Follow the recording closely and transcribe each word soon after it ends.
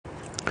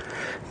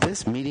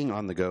This Meeting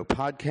on the Go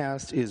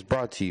podcast is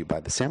brought to you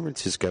by the San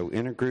Francisco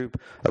Intergroup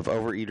of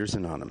Overeaters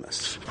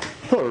Anonymous.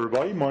 Hello,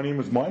 everybody. My name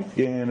is Mike,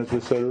 and as I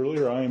said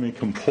earlier, I am a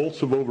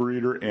compulsive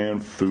overeater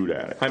and food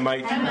addict. Hi,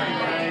 Mike.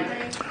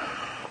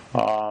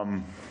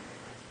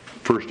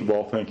 First of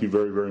all, thank you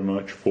very, very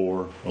much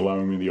for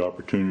allowing me the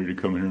opportunity to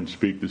come here and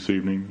speak this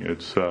evening.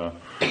 It's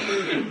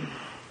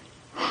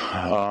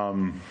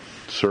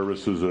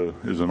service is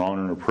an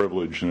honor and a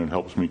privilege, and it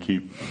helps me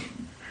keep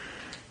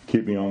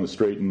me on the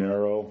straight and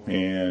narrow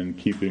and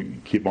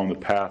keep on the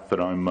path that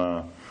I'm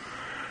on.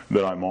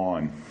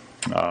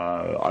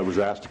 I was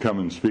asked to come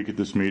and speak at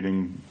this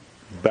meeting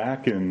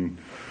back in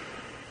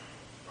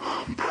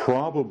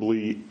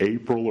probably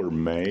April or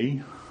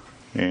May,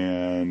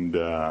 and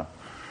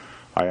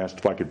I asked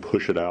if I could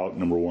push it out.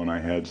 Number one, I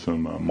had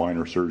some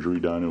minor surgery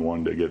done and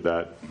wanted to get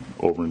that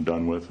over and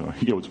done with.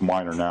 It's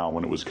minor now.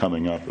 When it was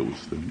coming up, it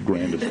was the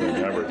grandest thing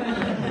ever.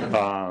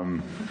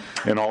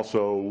 And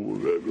also,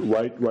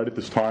 right at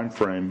this time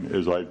frame,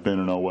 as I've been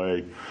in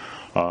OA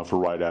for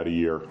right at a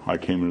year. I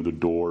came into the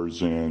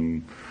doors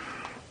in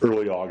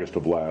early August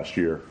of last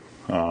year.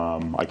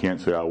 I can't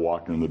say I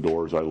walked in the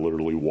doors. I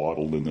literally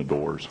waddled in the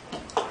doors.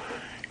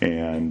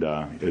 And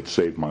it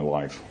saved my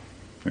life.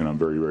 And I'm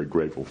very, very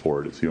grateful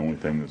for it. It's the only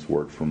thing that's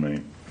worked for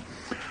me.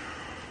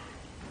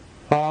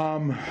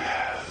 My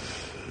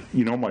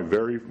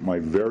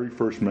very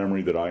first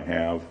memory that I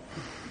have,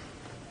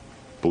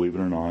 believe it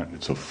or not,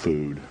 it's of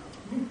food.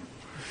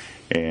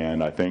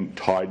 And I think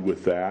tied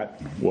with that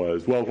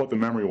was, what the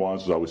memory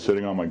was is I was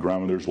sitting on my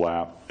grandmother's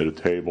lap at a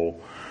table,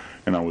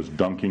 and I was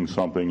dunking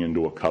something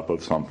into a cup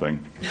of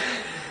something.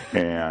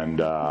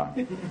 And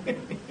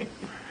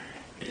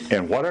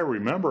what I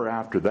remember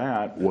after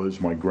that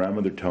was my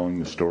grandmother telling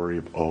the story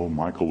of,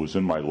 Michael was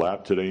in my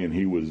lap today and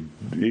he was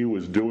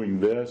doing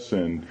this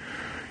and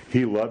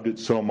he loved it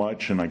so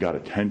much and I got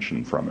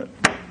attention from it.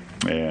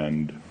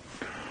 And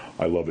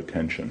I love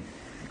attention.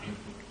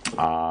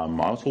 I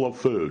also love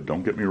food,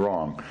 don't get me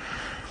wrong.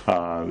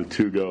 The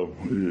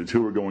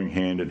two are going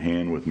hand in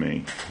hand with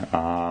me.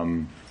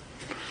 So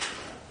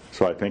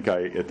I think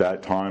at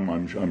that time,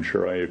 I'm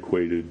sure I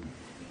equated,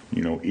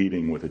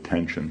 eating with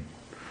attention.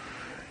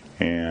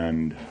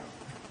 And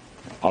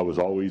I was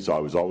always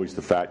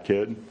the fat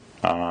kid.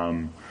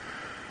 I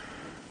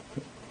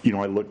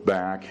look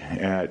back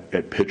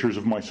at pictures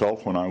of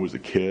myself when I was a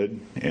kid,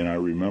 and I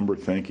remember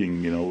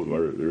thinking,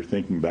 or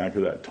thinking back to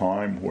that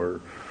time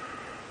where,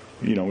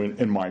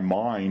 in my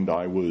mind,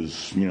 I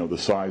was, the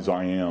size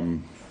I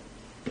am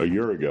a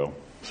year ago,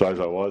 size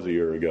I was a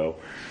year ago.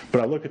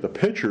 But I look at the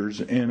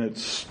pictures, and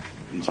it's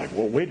like,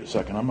 well, wait a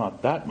second, I'm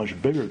not that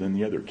much bigger than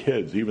the other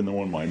kids, even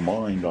though in my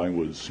mind I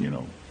was,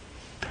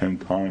 10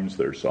 times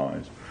their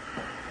size.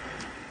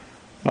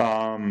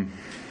 It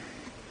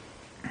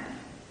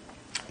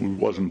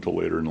wasn't until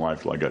later in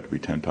life that I got to be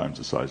 10 times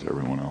the size of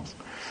everyone else.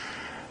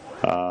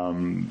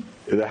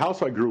 The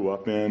house I grew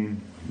up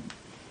in,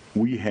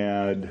 we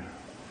had,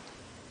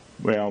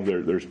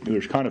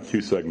 there's kind of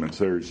two segments.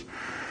 There's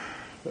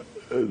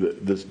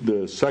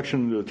the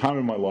section, the time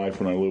in my life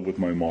when I lived with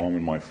my mom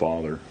and my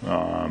father.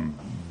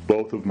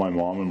 Both of my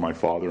mom and my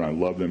father, I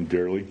love them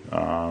dearly.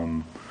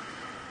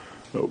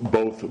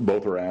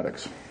 Both are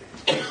addicts,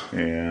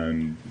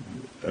 and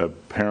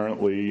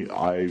apparently,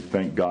 I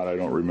thank God I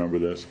don't remember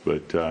this,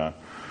 but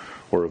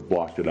or have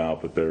blocked it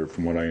out. But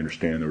from what I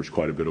understand, there was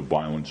quite a bit of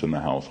violence in the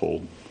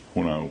household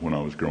when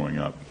I was growing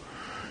up,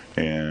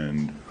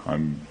 and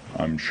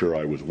I'm sure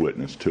I was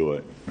witness to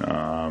it.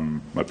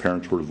 My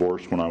parents were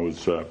divorced when I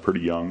was pretty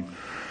young,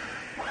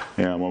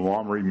 and my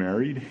mom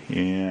remarried,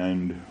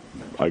 and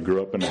I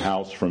grew up in a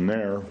house from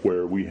there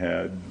where we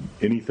had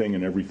anything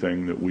and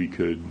everything that we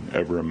could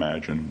ever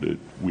imagine that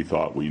we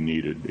thought we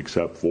needed,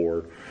 except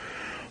for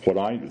what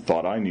I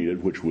thought I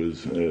needed, which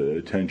was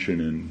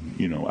attention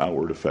and,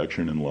 outward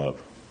affection and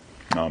love.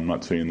 I'm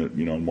not saying that,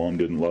 Mom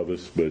didn't love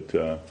us,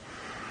 but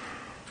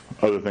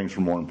other things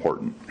were more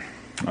important.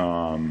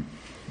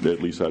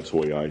 At least that's the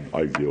way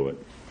I view it.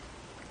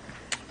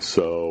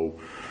 So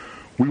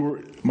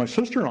my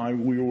sister and I,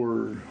 we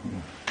were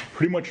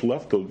pretty much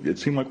it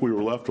seemed like we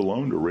were left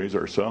alone to raise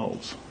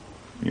ourselves.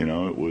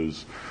 It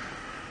was,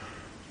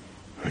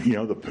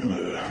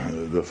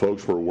 the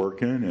folks were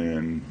working,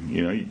 and,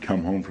 you'd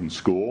come home from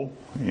school,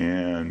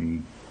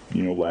 and,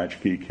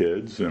 latchkey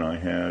kids, and I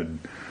had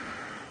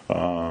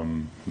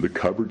the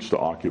cupboards to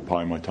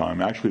occupy my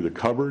time. Actually, the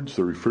cupboards,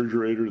 the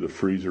refrigerator, the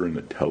freezer, and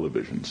the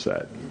television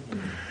set.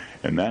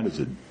 And that is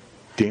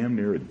damn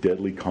near a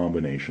deadly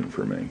combination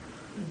for me.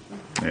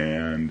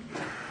 And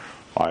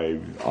I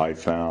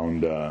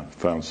found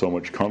so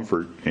much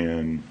comfort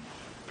in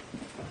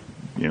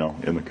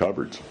the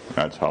cupboards.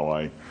 That's how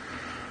I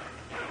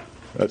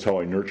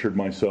nurtured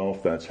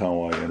myself. That's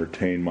how I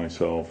entertained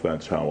myself.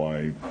 That's how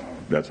I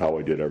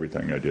did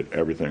everything. I did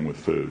everything with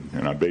food,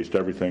 and I based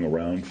everything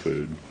around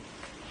food.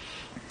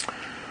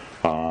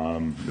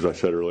 As I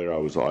said earlier, I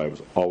was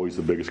always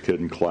the biggest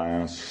kid in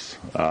class.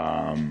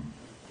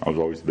 I was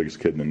always the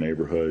biggest kid in the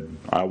neighborhood.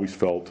 I always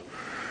felt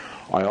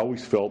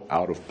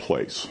out of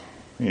place.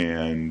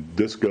 And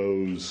this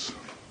goes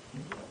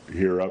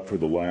here up for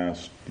the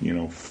last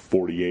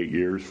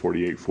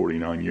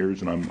 49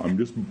 years, and I'm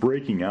just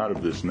breaking out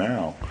of this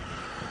now.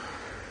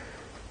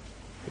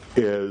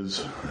 Is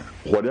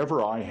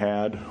whatever I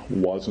had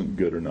wasn't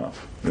good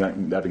enough.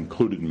 That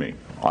included me.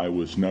 I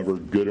was never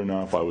good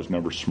enough. I was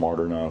never smart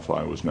enough.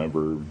 I was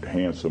never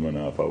handsome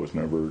enough. I was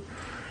never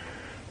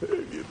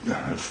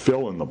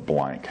fill in the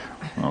blank.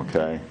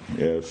 Okay,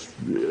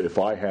 if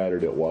I had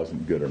it, it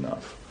wasn't good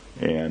enough.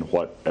 And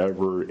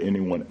whatever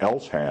anyone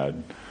else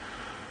had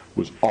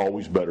was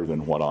always better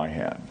than what I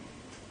had.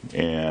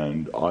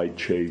 And I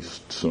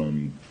chased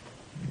some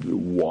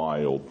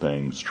wild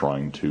things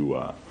trying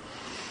to.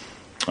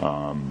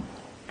 I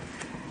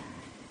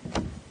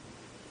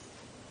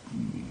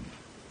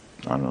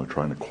don't know,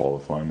 trying to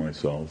qualify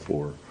myself,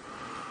 or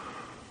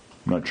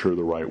I'm not sure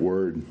the right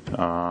word.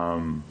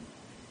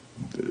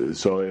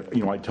 So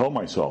I tell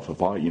myself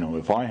if I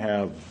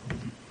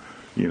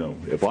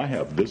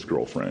have this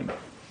girlfriend,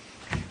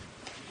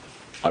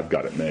 I've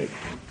got it made.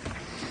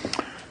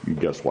 And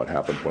guess what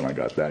happened when I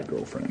got that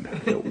girlfriend?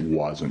 It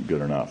wasn't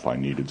good enough. I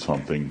needed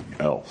something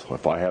else.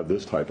 If I have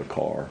this type of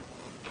car,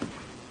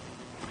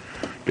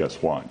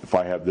 guess what? If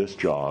I have this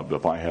job,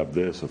 if I have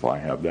this, if I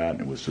have that,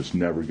 and it was just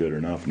never good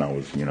enough, and I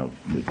was,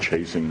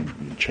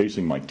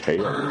 chasing my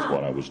tail is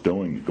what I was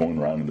doing, going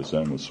around in this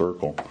endless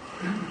circle.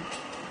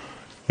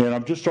 And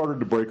I've just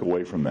started to break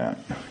away from that.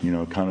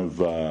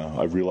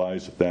 I've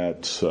realized that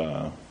that's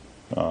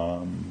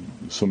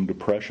some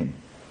depression.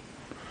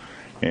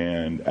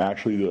 And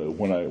actually,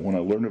 when I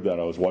learned of that,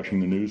 I was watching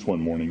the news one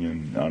morning,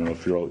 and I don't know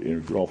if you're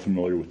all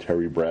familiar with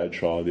Terry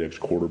Bradshaw, the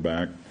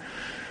ex-quarterback.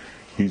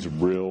 He's a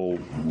real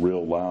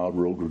loud,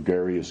 real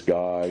gregarious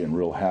guy, and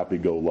real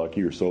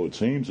happy-go-lucky, or so it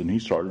seems. And he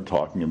started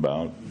talking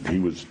about he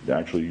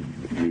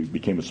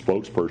became a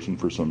spokesperson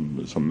for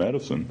some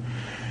medicine,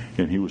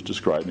 and he was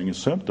describing his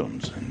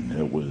symptoms. And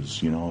it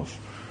was, if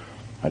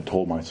I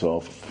told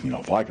myself,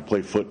 if I could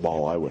play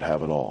football, I would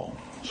have it all.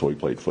 So he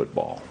played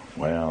football.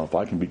 Well, if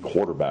I can be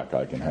quarterback,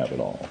 I can have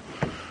it all.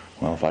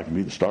 Well, if I can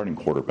be the starting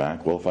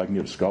quarterback, well, if I can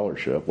get a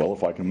scholarship, well,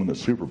 if I can win the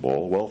Super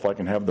Bowl, well, if I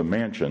can have the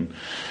mansion.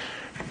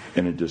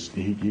 And it just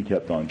he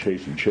kept on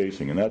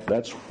chasing, and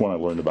that's when I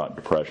learned about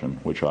depression,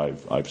 which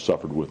I've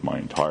suffered with my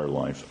entire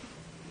life.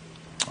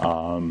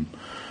 Another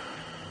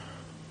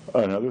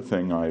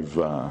thing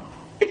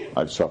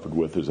I've suffered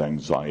with is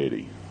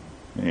anxiety,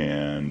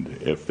 and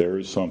if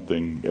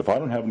I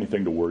don't have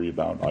anything to worry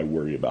about, I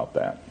worry about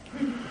that,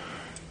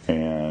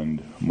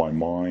 and my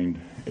mind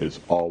is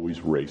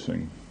always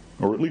racing,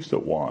 or at least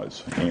it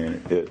was,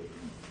 and it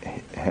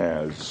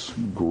has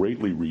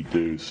greatly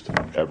reduced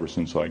ever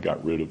since I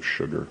got rid of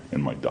sugar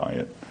in my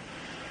diet.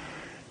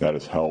 That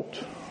has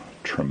helped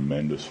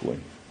tremendously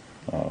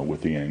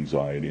with the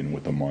anxiety and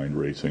with the mind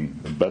racing.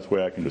 The best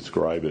way I can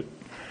describe it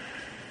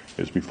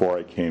is before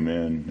I came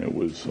in, it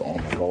was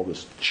all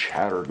this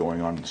chatter going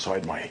on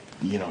inside my,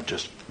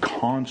 just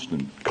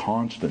constant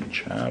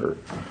chatter.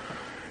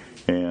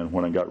 And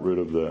when I got rid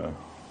of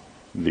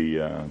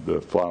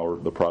the flour,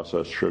 the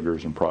processed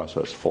sugars and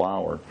processed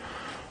flour,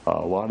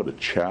 a lot of the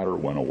chatter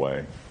went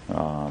away.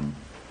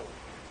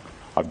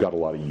 I've got a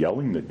lot of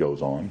yelling that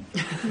goes on,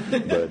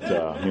 but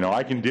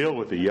I can deal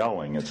with the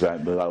yelling. It's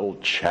that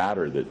old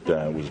chatter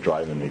that was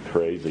driving me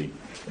crazy.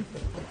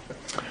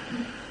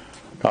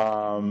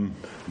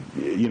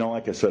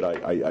 Like I said,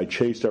 I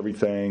chased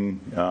everything.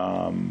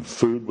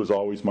 Food was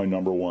always my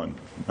number one.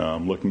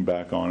 Looking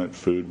back on it,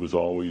 food was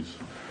always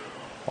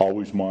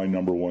my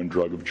number one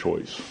drug of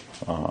choice.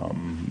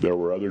 There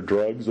were other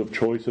drugs of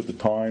choice at the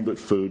time, but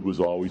food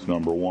was always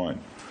number one.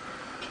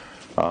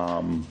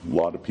 A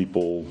lot of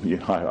people,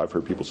 I've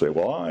heard people say,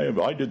 well,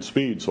 I did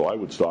speed, so I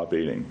would stop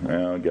eating.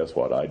 Well, guess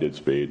what? I did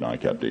speed, and I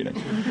kept eating.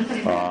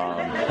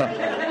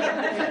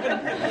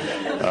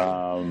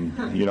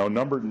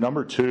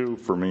 Number two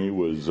for me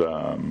was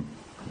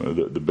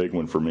the big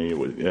one for me. It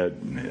was a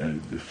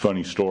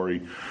funny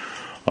story.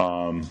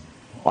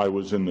 I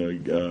was in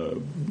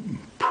the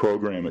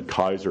program at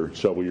Kaiser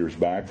several years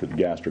back for the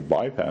gastric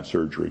bypass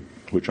surgery,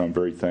 which I'm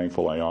very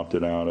thankful I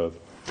opted out of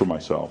for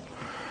myself.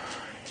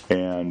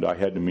 And I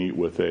had to meet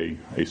with a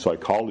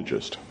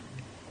psychologist,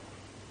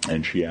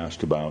 and she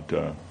asked about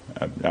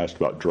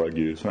drug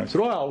use, and I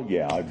said, well,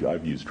 yeah,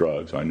 I've used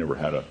drugs. I never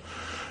had a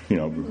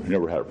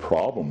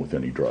problem with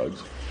any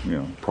drugs.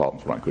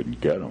 Problems when I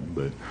couldn't get them,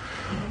 but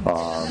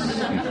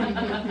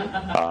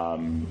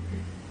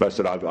I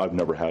said I've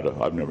never had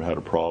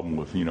a problem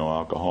with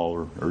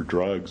alcohol or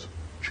drugs.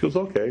 She goes,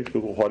 okay. She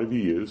goes, well, what have you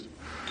used?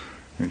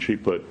 And she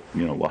put a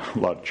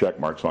lot of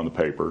check marks on the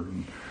paper,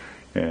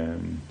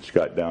 and she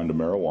got down to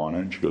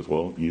marijuana, and she goes,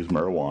 well, you use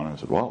marijuana. I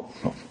said, well,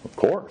 of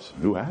course.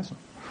 Who hasn't?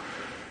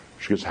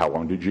 She goes, how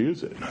long did you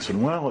use it? And I said,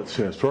 well, let's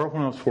see. I started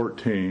when I was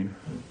 14,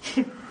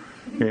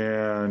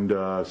 and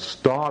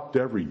stopped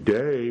every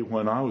day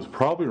when I was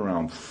probably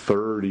around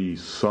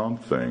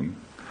 30-something.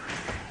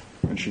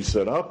 And she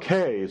said,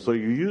 okay, so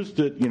you used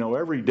it,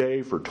 every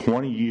day for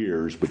 20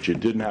 years, but you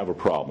didn't have a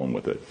problem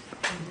with it.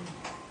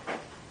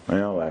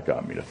 Well, that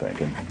got me to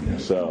thinking.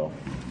 So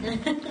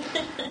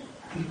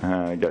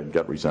I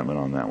got resentment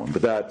on that one,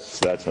 but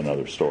that's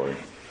another story.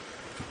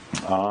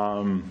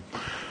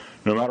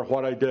 No matter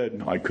what I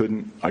did, I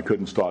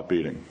couldn't stop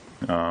eating.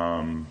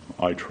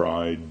 I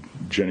tried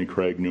Jenny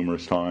Craig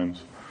numerous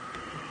times.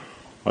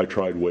 I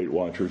tried Weight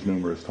Watchers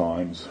numerous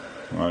times.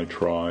 I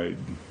tried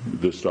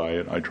this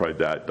diet. I tried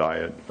that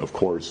diet. Of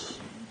course,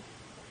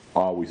 I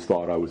always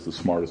thought I was the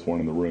smartest one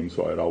in the room,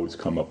 so I'd always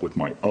come up with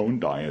my own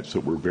diets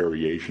that were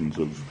variations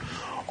of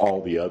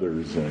all the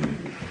others.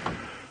 And,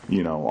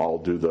 you know, I'll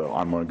do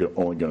I'm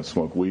only going to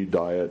smoke weed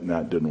diet, and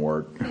that didn't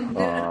work.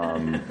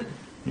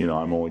 You know,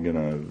 I'm only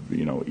going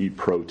to, eat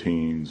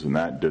proteins, and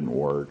that didn't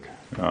work.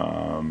 Like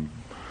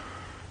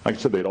I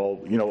said, they'd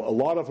all, a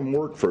lot of them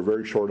worked for a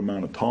very short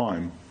amount of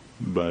time,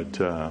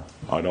 but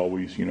I'd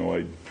always,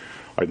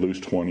 I'd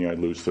lose 20, I'd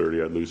lose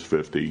 30, I'd lose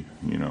 50,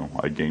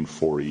 I'd gain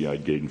 40,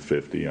 I'd gain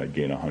 50, I'd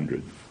gain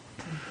 100.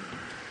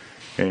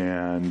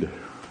 And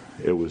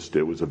it was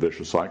a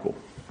vicious cycle.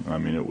 I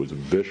mean, it was a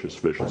vicious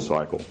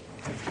cycle.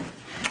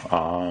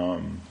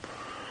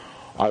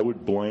 I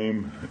would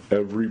blame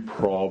every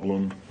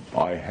problem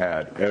I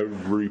had, I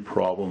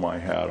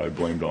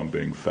blamed on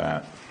being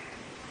fat.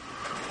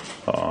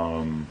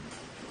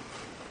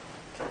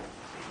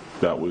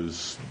 That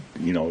was,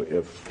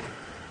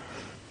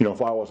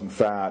 if I wasn't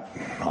fat,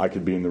 I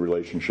could be in the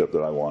relationship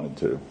that I wanted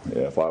to.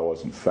 If I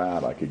wasn't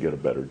fat, I could get a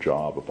better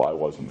job. If I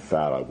wasn't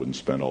fat, I wouldn't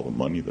spend all the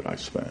money that I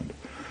spend.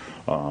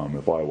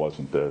 If I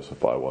wasn't this,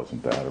 if I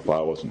wasn't that, if I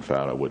wasn't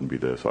fat, I wouldn't be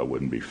this, I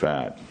wouldn't be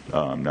fat.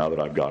 Now that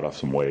I've got off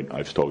some weight,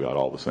 I've still got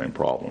all the same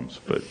problems.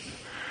 But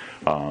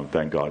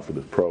thank God for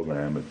this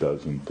program. It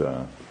doesn't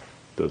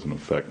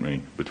affect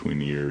me between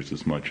the years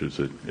as much as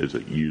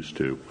it used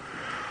to.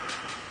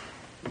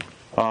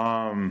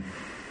 I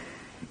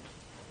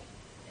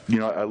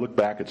look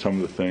back at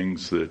some of the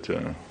things that,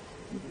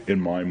 in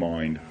my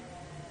mind,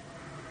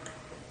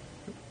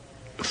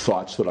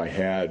 thoughts that I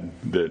had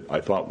that I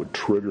thought would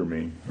trigger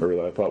me, or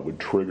that I thought would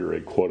trigger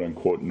a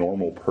quote-unquote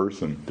normal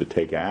person to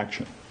take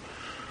action.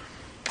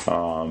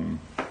 I'm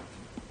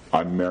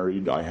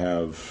married. I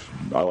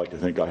like to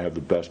think I have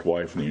the best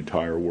wife in the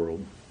entire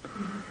world.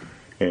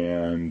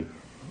 And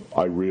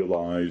I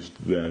realized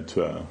that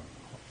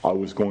I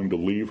was going to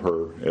leave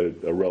her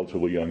at a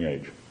relatively young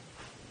age.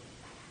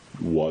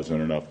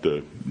 Wasn't enough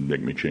to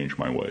make me change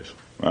my ways.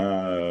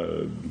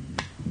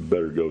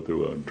 Better go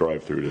through a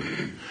drive-through to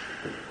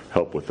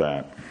help with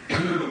that.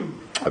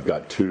 I've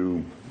got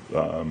two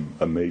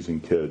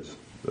amazing kids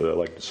that I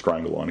like to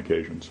strangle on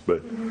occasions,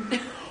 but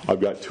I've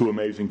got two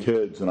amazing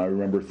kids, and I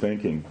remember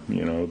thinking,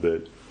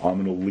 that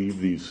I'm going to leave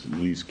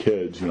these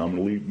kids. I'm going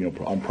to leave.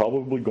 I'm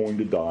probably going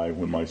to die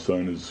when my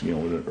son is,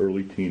 an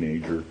early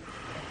teenager.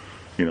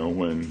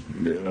 When,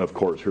 of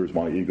course, here's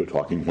my ego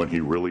talking, when he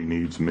really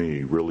needs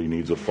me, really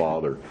needs a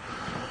father.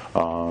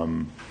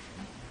 And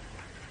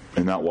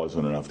that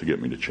wasn't enough to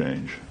get me to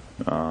change.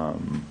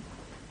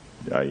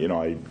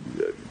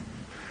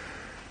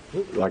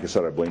 Like I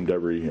said, I blamed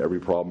every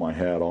problem I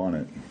had on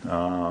it.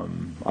 I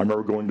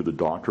remember going to the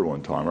doctor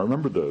one time. I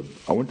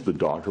went to the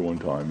doctor one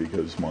time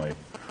because the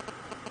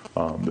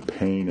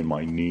pain in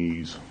my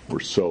knees were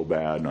so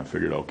bad, and I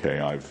figured, okay,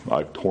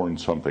 I've torn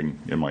something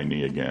in my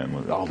knee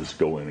again. I'll just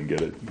go in and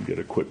get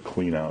a quick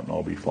clean out, and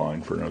I'll be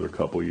fine for another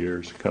couple of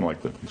years, kind of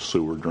like the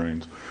sewer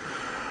drains.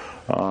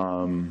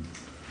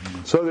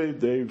 So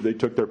they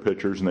took their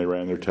pictures and they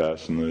ran their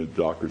tests, and the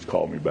doctors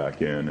called me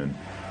back in and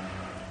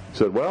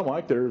said, well,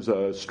 Mike, there's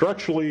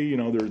structurally,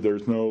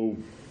 there's no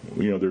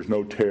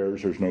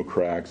tears, there's no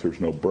cracks,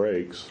 there's no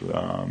breaks.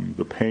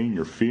 The pain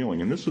you're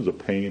feeling, and this is a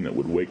pain that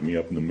would wake me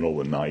up in the middle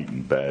of the night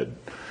in bed.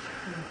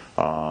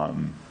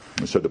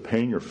 He said, the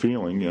pain you're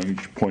feeling, he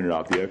pointed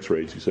out the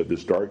x-rays. He said,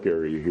 this dark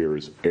area here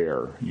is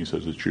air. He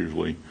says it's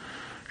usually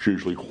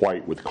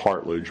white with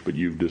cartilage, but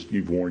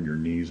you've worn your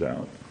knees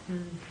out.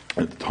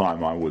 At the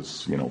time, I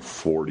was,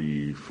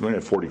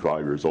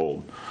 45 years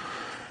old.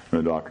 And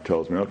the doctor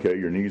tells me, okay,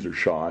 your knees are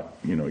shot,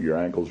 your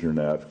ankles, your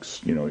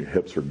necks, your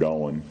hips are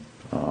going.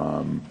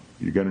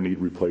 You're going to need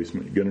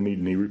replacement. You're going to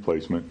need knee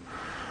replacement.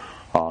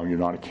 You're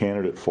not a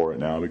candidate for it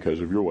now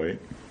because of your weight.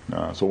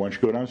 So why don't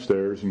you go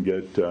downstairs and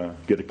get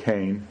a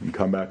cane and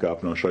come back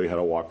up, and I'll show you how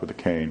to walk with a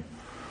cane.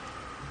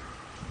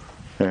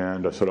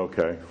 And I said,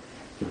 okay.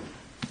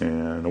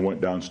 And I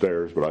went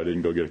downstairs, but I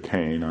didn't go get a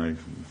cane. I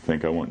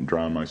think I went and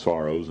drowned my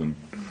sorrows and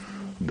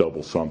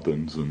double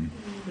somethings and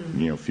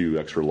a few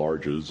extra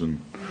larges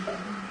and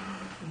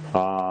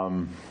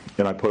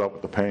I put up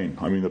with the pain.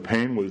 I mean, the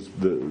pain was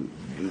the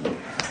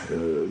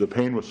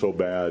pain was so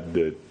bad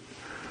that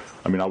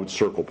I would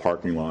circle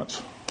parking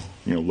lots,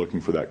 looking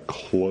for that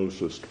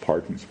closest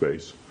parking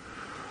space.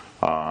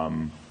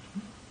 I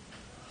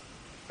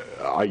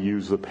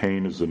use the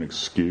pain as an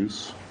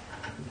excuse.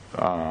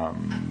 I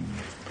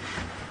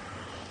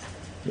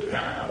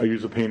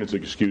use the pain as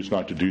an excuse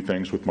not to do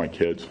things with my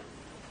kids.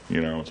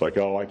 It's like,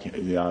 oh, I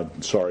can't. Yeah,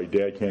 sorry,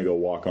 Dad can't go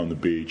walk on the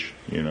beach.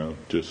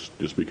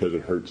 Just because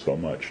it hurts so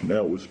much.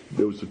 No,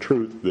 it was the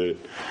truth that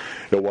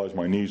it was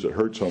my knees that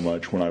hurt so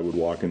much when I would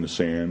walk in the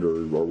sand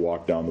or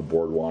walk down the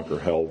boardwalk or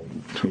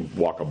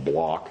walk a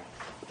block.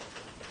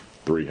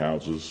 3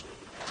 houses.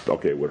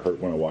 Okay, it would hurt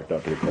when I walked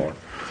out to the car.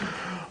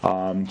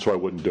 So I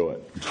wouldn't do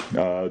it.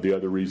 The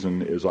other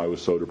reason is I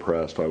was so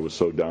depressed, I was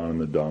so down in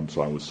the dumps,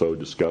 I was so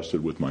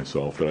disgusted with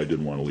myself that I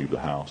didn't want to leave the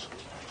house.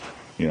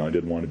 I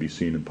didn't want to be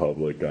seen in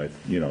public.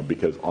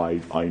 Because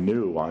I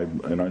knew,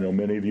 and I know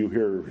many of you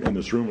here in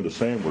this room are the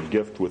same. We're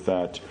gifted with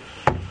that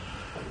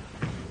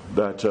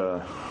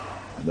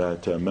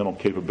mental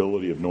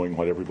capability of knowing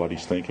what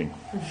everybody's thinking,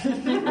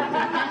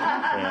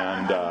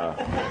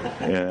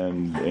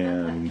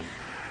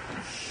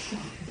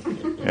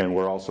 and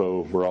we're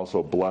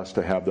also blessed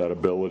to have that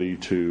ability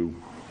to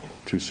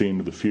see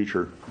into the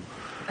future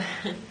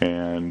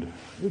and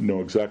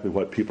know exactly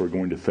what people are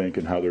going to think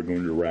and how they're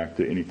going to react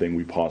to anything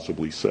we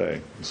possibly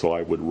say. So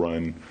I would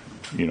run,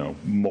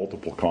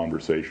 multiple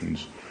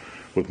conversations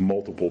with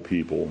multiple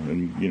people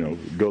and,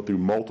 go through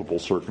multiple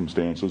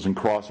circumstances and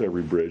cross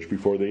every bridge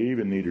before they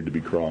even needed to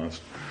be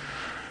crossed,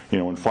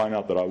 and find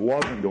out that I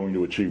wasn't going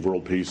to achieve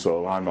world peace,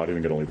 so I'm not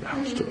even going to leave the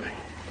house today.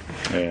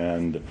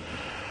 And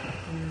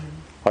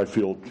I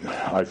feel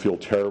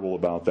terrible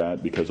about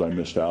that because I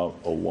missed out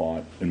a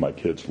lot in my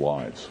kids'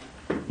 lives.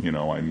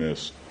 I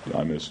missed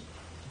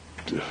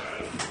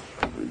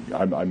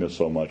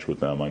so much with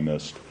them. I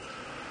missed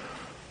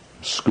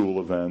school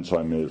events.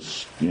 I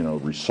missed,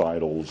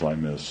 recitals. I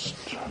missed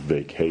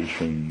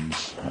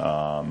vacations.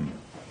 I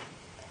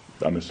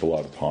missed a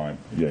lot of time,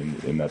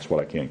 and that's what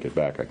I can't get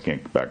back. I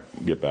can't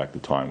get back the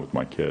time with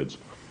my kids.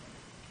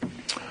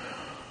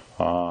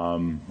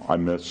 I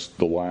missed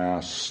the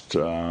last,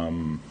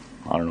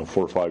 4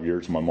 or 5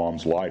 years of my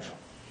mom's life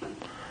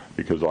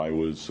because I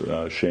was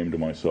ashamed of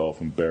myself,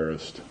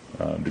 embarrassed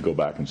to go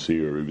back and see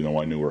her, even though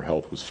I knew her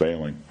health was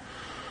failing.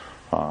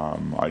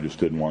 I just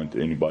didn't want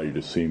anybody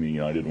to see me.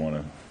 I didn't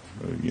want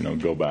to,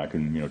 go back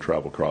and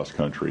travel cross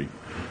country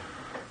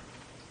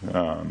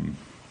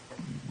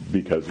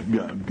because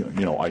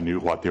I knew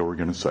what they were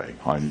going to say.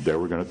 They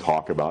were going to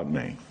talk about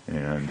me,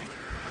 and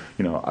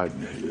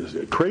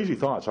crazy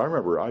thoughts. I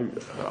remember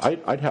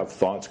I'd have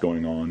thoughts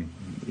going on,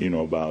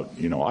 about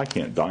I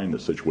can't die in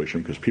this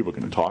situation because people are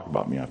going to talk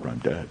about me after I'm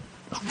dead.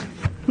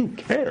 Who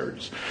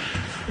cares?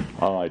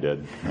 Oh, I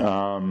did.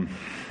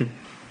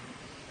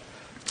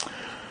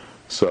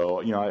 So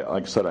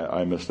like I said,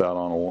 I missed out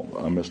on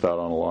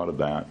a lot of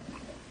that.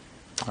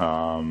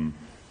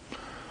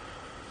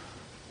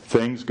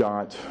 Things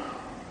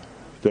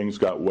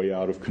got way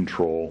out of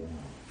control.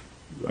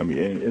 I mean,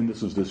 and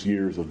this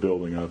years of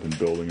building up and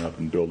building up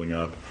and building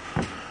up.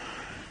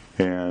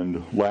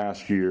 And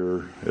last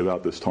year,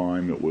 about this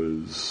time, it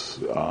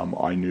was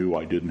I knew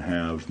I didn't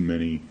have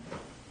many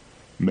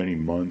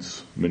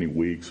months, many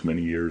weeks,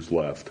 many years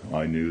left.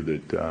 I knew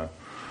that.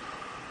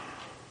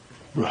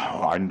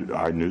 I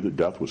knew that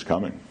death was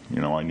coming.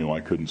 I knew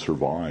I couldn't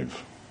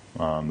survive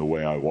the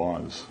way I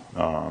was.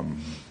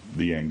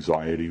 The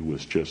anxiety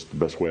was just the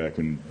best way I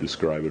can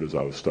describe it. As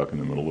I was stuck in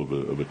the middle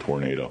of a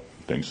tornado.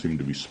 Things seemed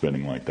to be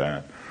spinning like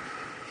that.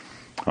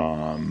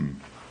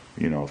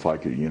 If I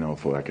could,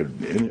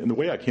 and the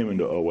way I came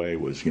into OA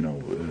was,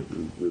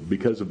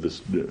 because of this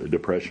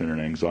depression and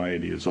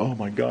anxiety is, oh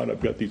my God,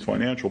 I've got these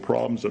financial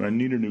problems and I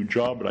need a new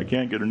job, but I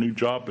can't get a new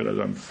job because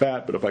I'm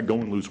fat, but if I go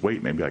and lose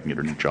weight, maybe I can get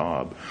a new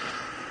job.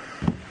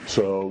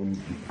 So,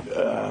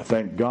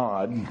 thank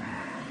God,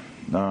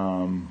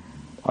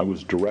 I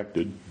was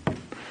directed,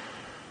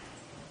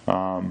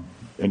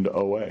 into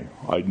OA.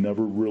 I'd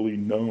never really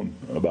known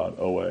about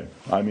OA.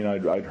 I mean,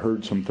 I'd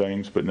heard some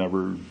things, but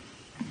never.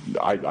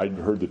 I'd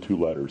heard the 2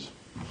 letters.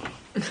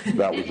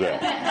 That was it.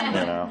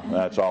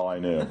 That's all I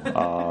knew.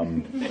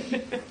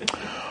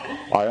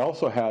 I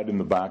also had in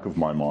the back of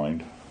my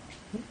mind,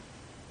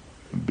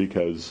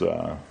 because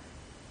that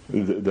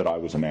I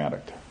was an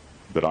addict,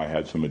 that I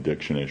had some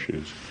addiction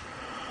issues.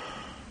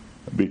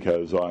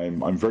 Because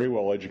I'm very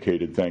well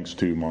educated thanks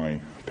to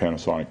my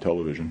Panasonic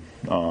television,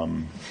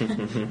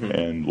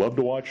 and love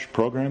to watch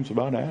programs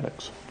about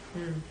addicts.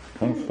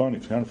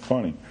 It's kind of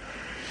funny.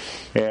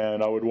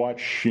 And I would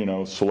watch,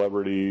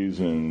 celebrities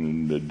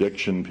and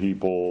addiction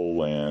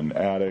people and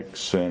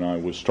addicts, and I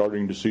was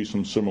starting to see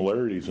some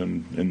similarities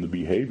in the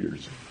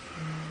behaviors.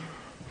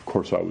 Of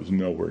course, I was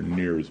nowhere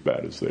near as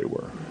bad as they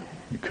were.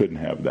 You couldn't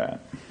have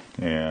that.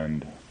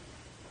 And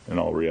in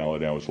all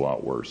reality, I was a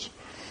lot worse.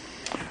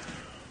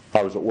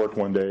 I was at work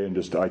one day and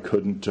just I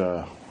couldn't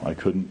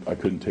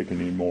take it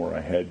anymore. I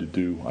had to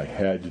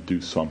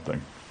do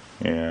something.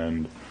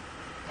 And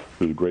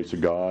through the grace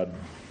of God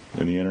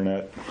and the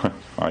internet,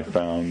 I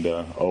found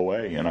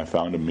OA, and I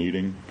found a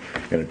meeting,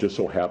 and it just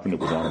so happened it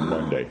was on a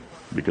Monday,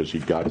 because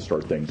you've got to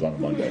start things on a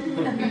Monday,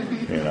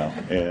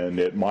 and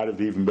it might have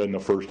even been the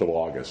 1st of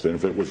August, and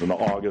if it was in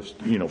August,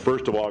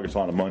 1st of August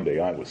on a Monday,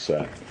 I was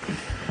set.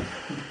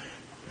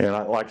 And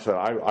like I said,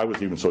 I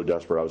was even so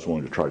desperate I was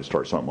willing to try to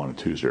start something on a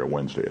Tuesday or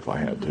Wednesday if I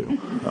had to.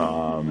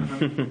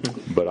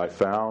 But I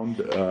found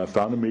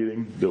a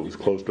meeting that was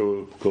close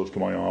to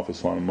my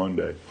office on a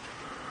Monday,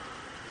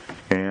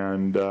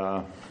 and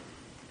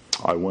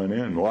I went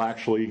in. Well,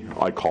 actually,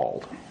 I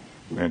called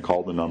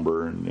the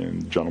number,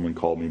 and the gentleman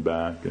called me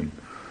back. And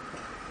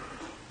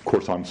of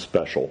course, I'm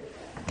special.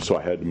 So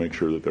I had to make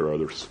sure that there are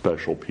other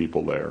special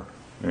people there.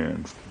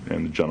 And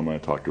the gentleman I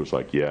talked to was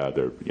like,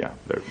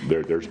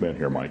 there's men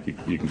here, Mike.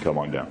 You can come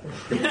on down.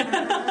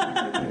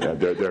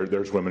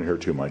 There's women here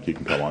too, Mike. You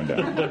can come on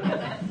down.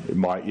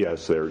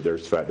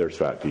 There's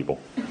fat people.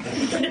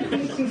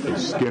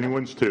 Skinny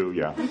ones too,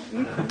 yeah.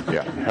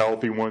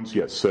 Healthy ones,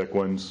 yes. Sick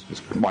ones,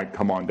 Mike,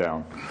 come on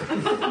down.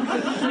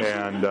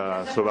 And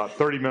so about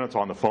 30 minutes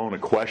on the phone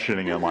of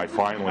questioning him, I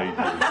finally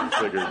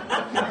figured,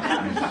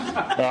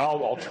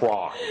 I'll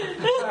try.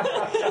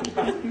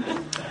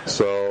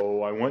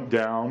 So I went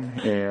down,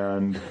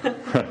 and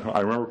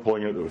I remember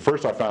pulling it.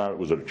 First, I found out it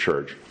was at a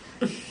church,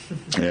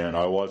 and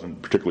I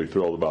wasn't particularly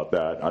thrilled about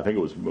that. I think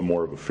it was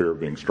more of a fear of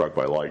being struck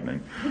by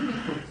lightning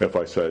if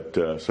I set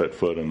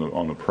foot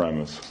on the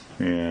premise.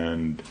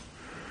 And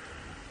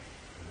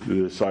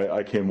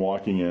I came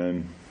walking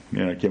in,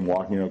 and I came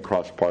walking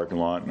across the parking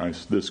lot, and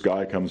this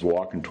guy comes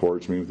walking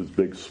towards me with this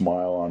big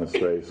smile on his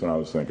face, and I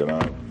was thinking,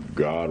 oh,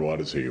 God, what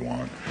does he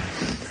want?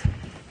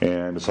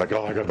 And it's like,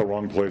 oh, I got the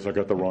wrong place.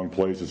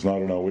 It's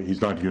not,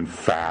 he's not even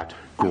fat.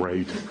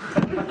 Great.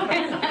 And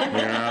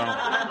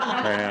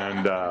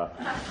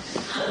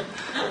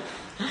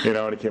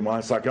he came on.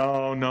 It's like,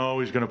 oh, no,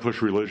 he's going to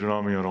push religion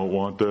on me. I don't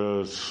want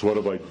this. What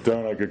have I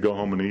done? I could go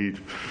home and eat.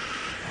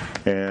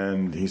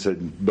 And he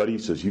said, buddy,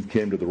 you've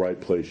came to the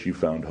right place. You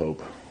found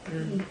hope.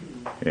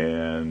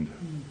 And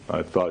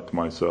I thought to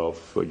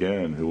myself,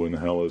 again, who in the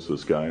hell is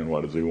this guy and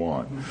what does he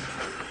want?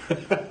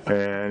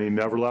 And he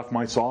never left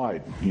my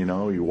side. He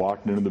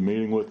walked into the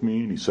meeting with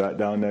me, and he sat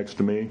down next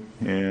to me,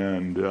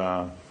 and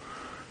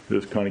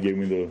just kind of gave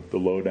me the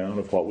lowdown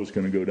of what was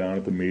going to go down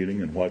at the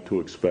meeting and what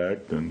to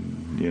expect, and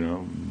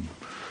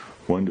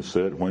when to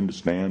sit, when to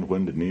stand,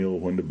 when to kneel,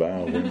 when to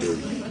bow, when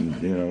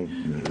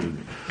to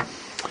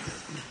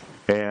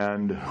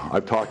And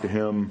I've talked to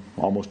him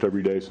almost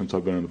every day since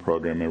I've been in the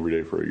program, every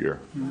day for a year,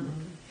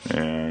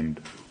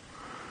 and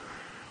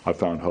I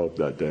found hope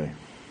that day.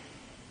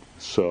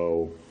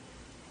 So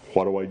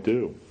what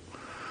do?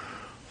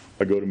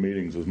 I go to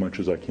meetings as much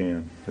as I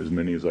can, as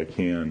many as I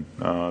can.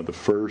 The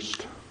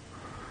first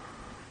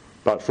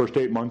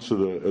 8 months of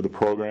the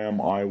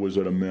program, I was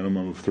at a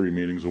minimum of 3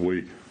 meetings a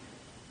week,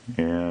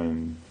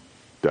 and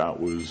that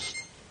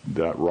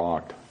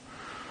rocked.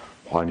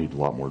 Well, I need a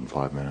lot more than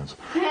 5 minutes,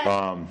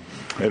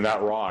 and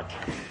that rocked.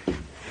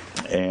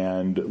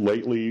 And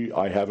lately,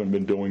 I haven't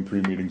been doing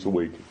 3 meetings a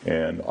week,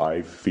 and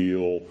I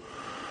feel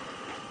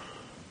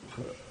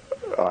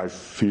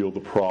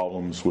the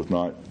problems with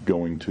not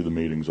going to the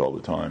meetings all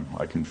the time.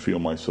 I can feel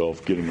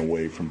myself getting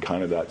away from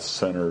kind of that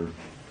center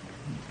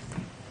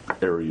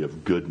area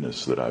of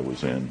goodness that I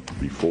was in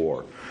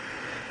before.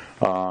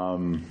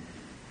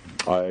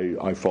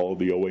 I follow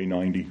the OA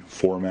 90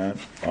 format.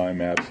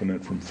 I'm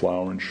abstinent from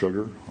flour and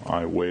sugar.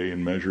 I weigh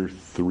and measure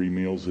 3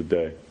 meals a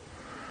day.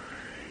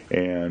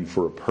 And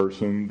for a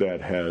person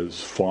that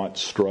has fought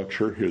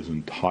structure his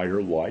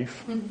entire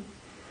life,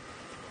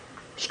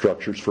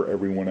 structure's for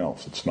everyone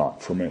else. It's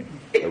not for me.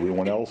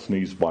 Everyone else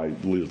needs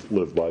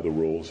live by the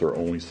rules. They're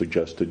only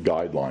suggested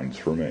guidelines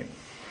for me.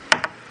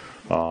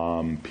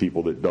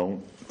 People that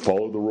don't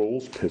follow the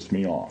rules piss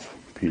me off.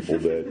 People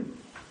that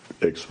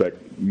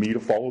expect me to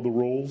follow the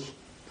rules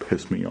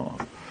piss me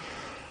off.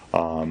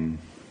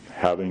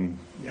 Having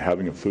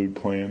a food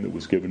plan that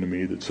was given to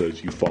me that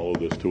says you follow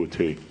this to a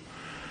T.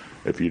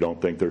 If you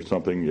don't think if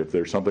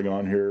there's something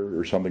on here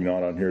or something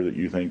not on here that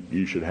you think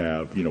you should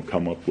have,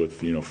 come up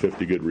with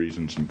 50 good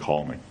reasons and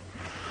call me.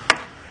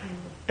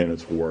 And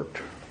it's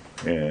worked.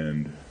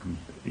 And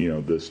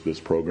this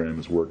program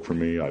has worked for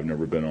me. I've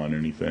never been on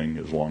anything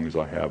as long as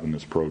I have in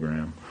this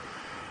program.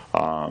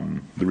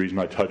 The reason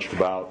I touched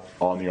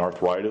on the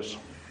arthritis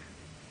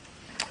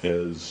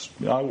is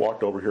I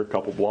walked over here a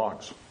couple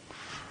blocks.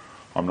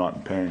 I'm not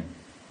in pain.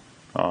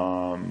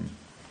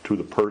 To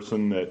the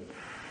person that,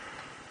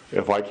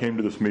 if I came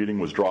to this meeting,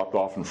 was dropped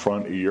off in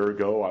front a year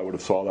ago, I would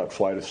have saw that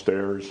flight of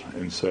stairs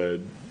and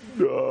said,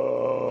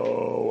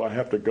 oh, I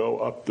have to go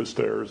up the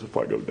stairs if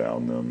I go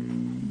down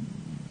them.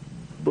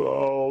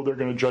 Oh, they're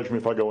going to judge me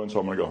if I go in, so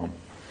I'm going to go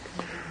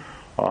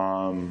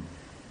home.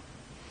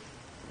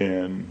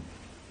 In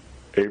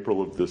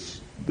April of this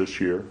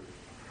year,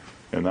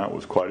 and that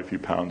was quite a few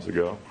pounds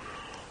ago,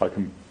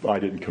 I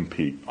didn't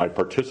compete. I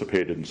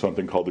participated in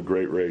something called the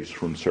Great Race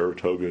from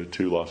Saratoga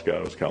to Los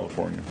Gatos,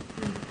 California.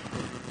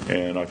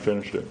 And I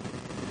finished it.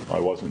 I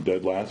wasn't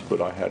dead last,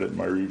 but I had it in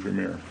my rearview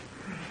mirror.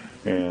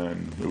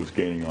 And it was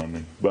gaining on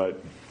me. But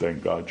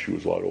thank God she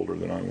was a lot older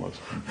than I was,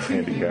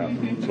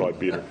 handicapped, so I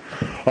beat her.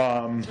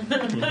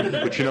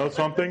 But you know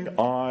something?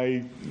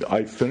 I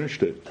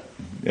finished it,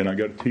 and I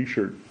got a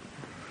T-shirt.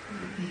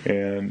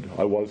 And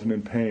I wasn't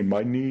in pain.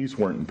 My knees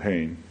weren't in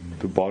pain.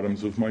 The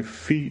bottoms of my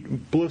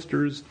feet,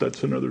 blisters,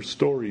 that's another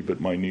story, but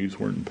my knees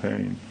weren't in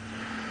pain.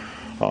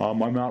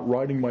 I'm out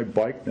riding my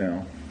bike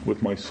now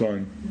with my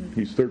son.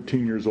 He's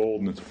 13 years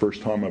old, and it's the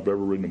first time I've ever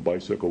ridden a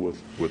bicycle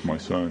with my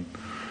son.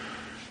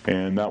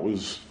 And that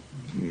was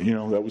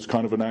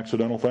kind of an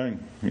accidental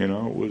thing.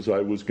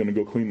 I was going to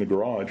go clean the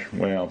garage.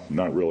 Well,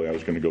 not really. I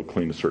was going to go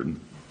clean a certain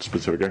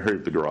specific area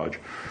of the garage.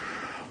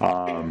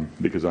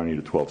 because I need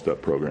a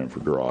 12-step program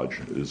for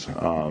garages. So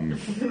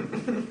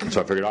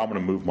I figured I'm going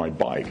to move my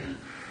bike.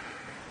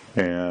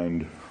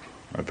 And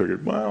I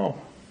figured,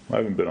 well, I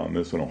haven't been on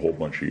this in a whole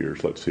bunch of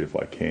years. Let's see if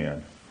I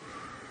can.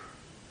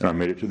 And I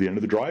made it to the end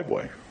of the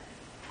driveway.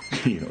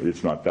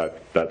 It's not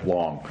that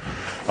long.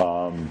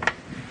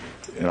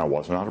 And I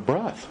wasn't out of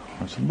breath.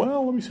 I said,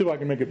 well, let me see if I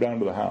can make it down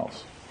to the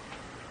house.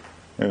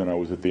 And then I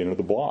was at the end of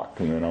the block,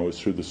 and then I was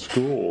through the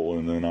school,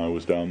 and then I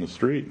was down the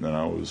street, and then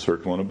I was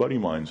circling a buddy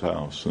of mine's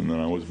house, and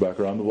then I was back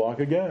around the block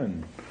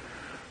again.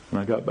 And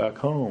I got back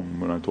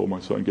home, and I told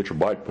my son, get your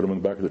bike, put him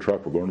in the back of the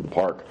truck, we're going to the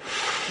park.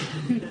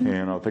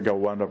 And I think I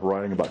wound up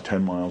riding about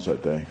 10 miles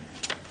that day.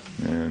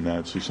 And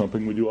that's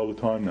something we do all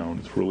the time now, and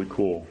it's really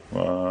cool.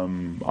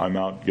 I'm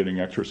out getting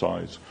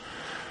exercise,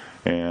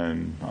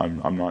 and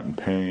I'm not in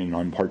pain.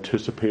 I'm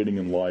participating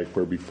in life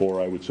where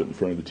before I would sit in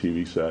front of the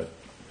TV set,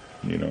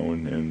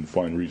 and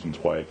find reasons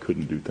why I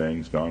couldn't do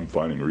things. Now I'm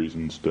finding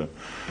reasons to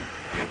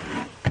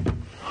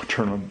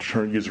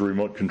use the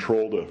remote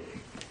control to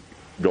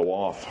go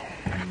off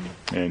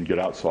and get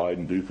outside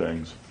and do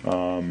things.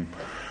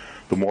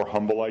 The more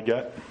humble I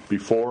get.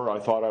 Before, I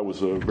thought I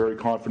was a very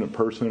confident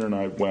person, and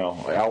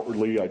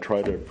outwardly I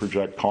try to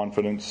project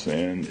confidence,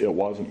 and it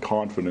wasn't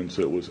confidence,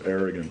 it was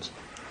arrogance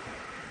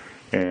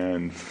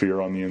and fear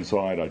on the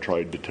inside. I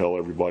tried to tell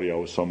everybody I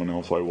was someone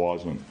else I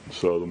wasn't.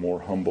 So the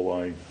more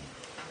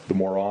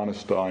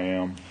honest I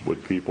am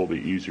with people, the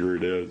easier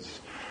it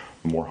is.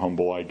 The more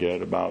humble I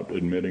get about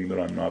admitting that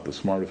I'm not the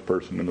smartest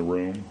person in the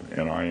room,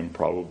 and I am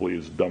probably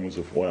as dumb as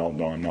I am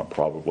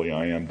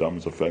dumb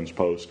as a fence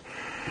post.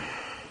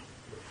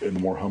 And the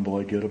more humble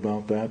I get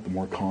about that, the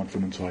more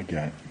confidence I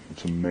get.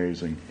 It's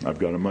amazing. I've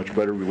got a much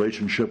better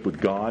relationship with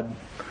God.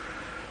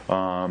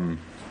 I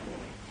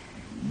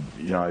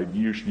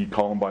usually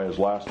call him by his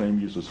last name,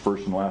 use his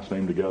first and last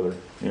name together,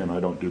 and I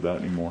don't do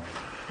that anymore.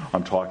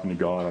 I'm talking to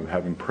God. I'm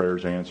having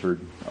prayers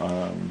answered.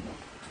 I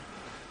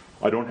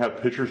don't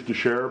have pictures to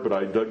share, but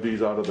I dug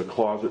these out of the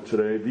closet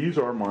today. These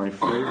are my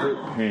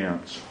favorite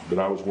pants that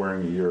I was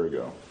wearing a year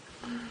ago.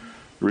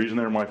 The reason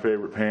they're my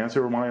favorite pants, they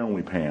were my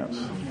only pants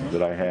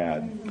that I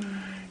had.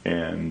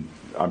 And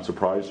I'm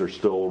surprised they're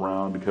still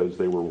around because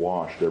they were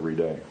washed every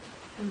day.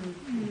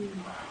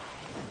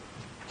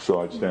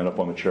 So I'd stand up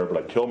on the chair, but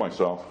I'd kill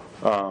myself.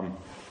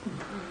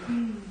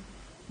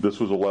 This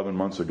was 11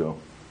 months ago.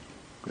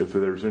 If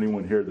there's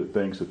anyone here that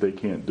thinks that they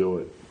can't do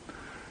it,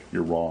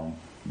 you're wrong.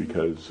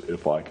 Because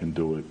if I can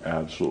do it,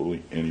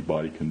 absolutely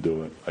anybody can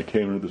do it. I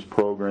came into this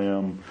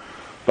program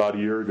about a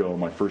year ago.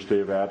 My first day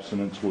of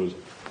abstinence was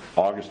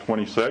August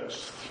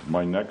 26th.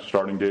 My next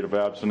starting date of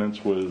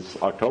abstinence was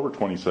October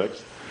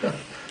 26th.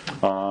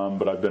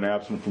 But I've been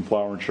abstinent from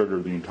flour and sugar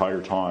the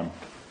entire time.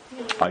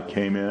 I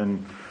came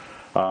in,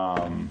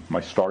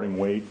 my starting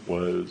weight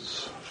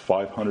was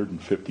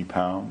 550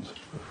 pounds.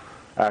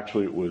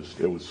 Actually, it was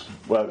it's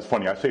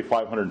funny, I say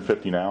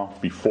 550 now.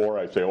 Before,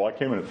 I'd say, I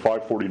came in at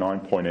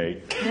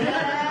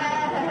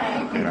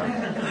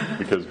 549.8.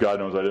 Because God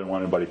knows I didn't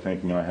want anybody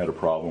thinking I had a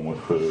problem with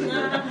food.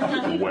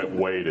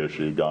 Weight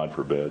issue, God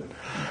forbid.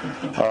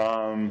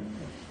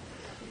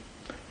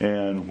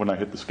 And when I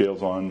hit the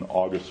scales on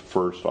August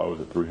 1st, I was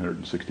at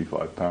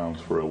 365 pounds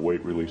for a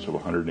weight release of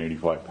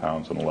 185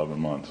 pounds in 11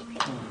 months.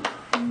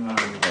 And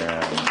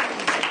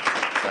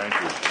thank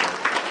you.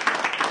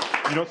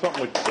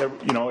 Something like,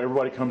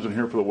 everybody comes in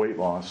here for the weight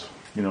loss,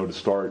 to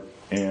start,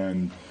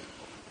 and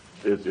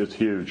it's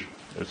huge.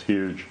 It's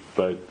huge.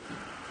 But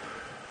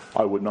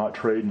I would not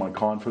trade my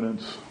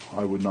confidence.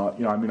 I would not,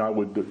 I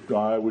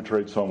would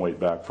trade some weight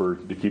back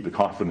to keep the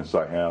confidence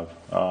I have.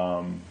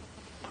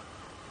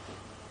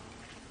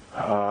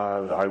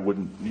 I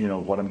wouldn't,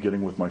 what I'm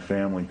getting with my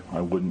family,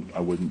 I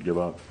wouldn't give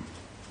up.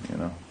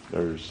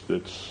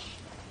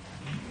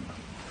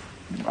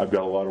 I've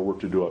got a lot of work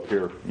to do up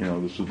here.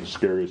 This is the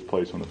scariest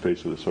place on the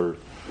face of this earth.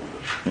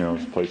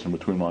 It's a place in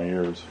between my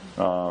ears.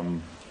 I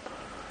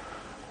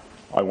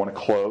want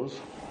to close,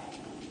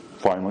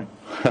 finally.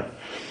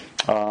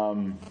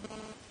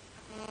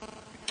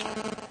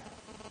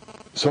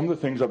 Some of the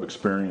things I've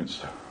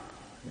experienced,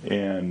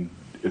 and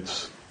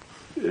it's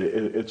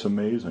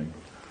amazing.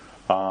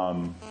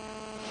 I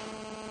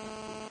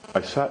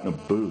sat in a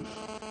booth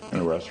in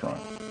a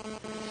restaurant.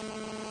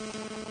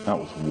 That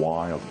was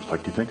wild. It was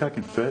like, do you think I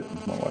can fit?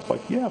 And my wife's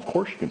like, yeah, of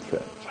course you can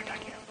fit. It's like, I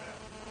can't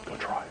fit. Go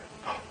try it.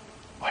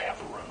 I have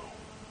room.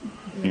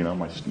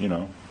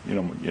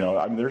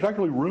 There's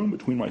actually room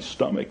between my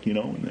stomach,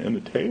 and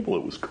the table.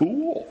 It was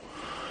cool.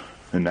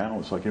 And now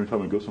it's like every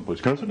time we go someplace,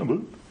 can I sit in a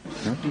booth?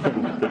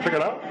 Check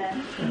it out.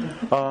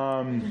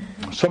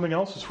 Something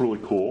else that's really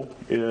cool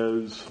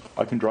is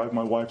I can drive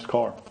my wife's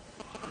car.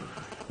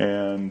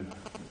 And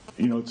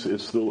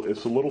it's the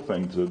little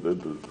things.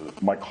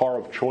 My car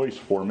of choice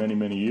for many,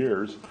 many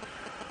years,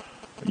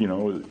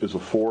 is a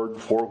Ford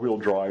 4-wheel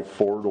drive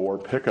 4-door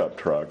pickup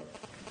truck.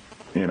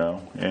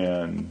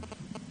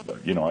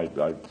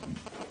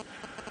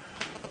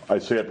 I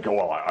say it.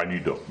 I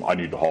need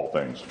to haul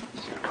things.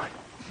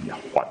 Yeah,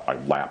 what? My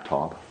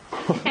laptop.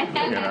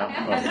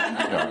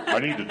 I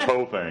need to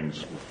tow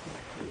things.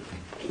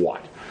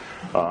 What?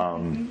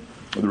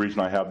 The reason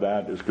I have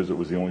that is because it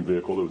was the only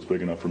vehicle that was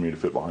big enough for me to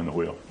fit behind the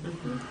wheel.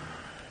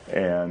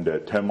 And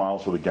at 10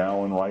 miles to the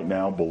gallon right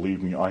now,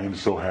 believe me, I am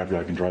so happy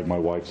I can drive my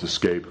wife's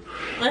Escape.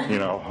 A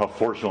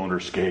 4-cylinder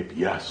Escape,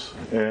 yes.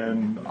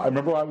 And I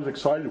remember I was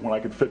excited when I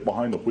could fit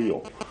behind the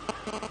wheel.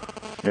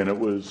 And it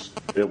was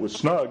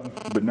snug,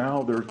 but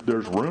now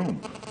there's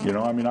room.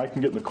 I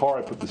can get in the car,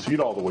 I put the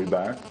seat all the way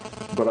back,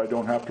 but I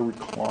don't have to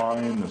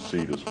recline the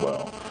seat as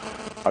well.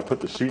 I put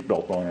the seat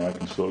belt on and I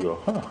can still go,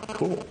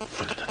 cool.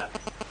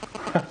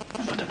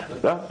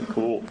 That's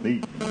cool,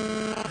 neat.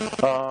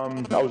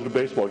 I was at a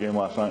baseball game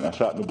last night and I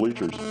sat in the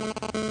bleachers.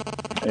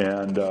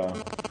 And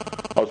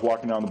I was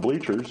walking down the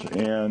bleachers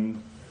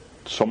and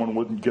someone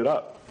wouldn't get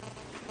up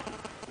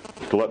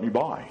to let me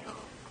by.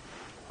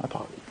 I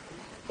thought,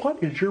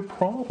 what is your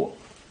problem?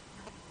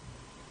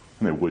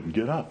 And they wouldn't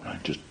get up. And I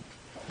just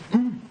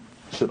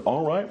said,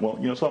 all right, well,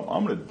 something,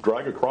 I'm going to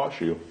drag across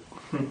you.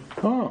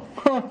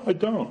 I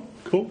don't.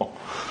 Cool.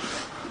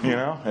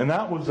 And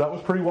that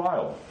was pretty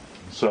wild.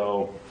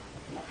 So,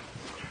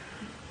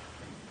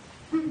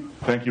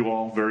 thank you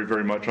all very,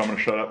 very much. I'm going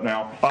to shut up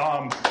now.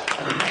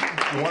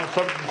 You want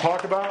something to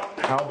talk about?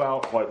 How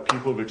about what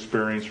people have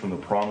experienced from the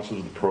promises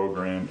of the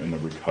program and the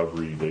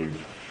recovery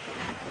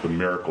the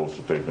miracles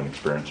that they've been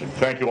experiencing?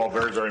 Thank you all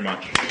very, very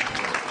much.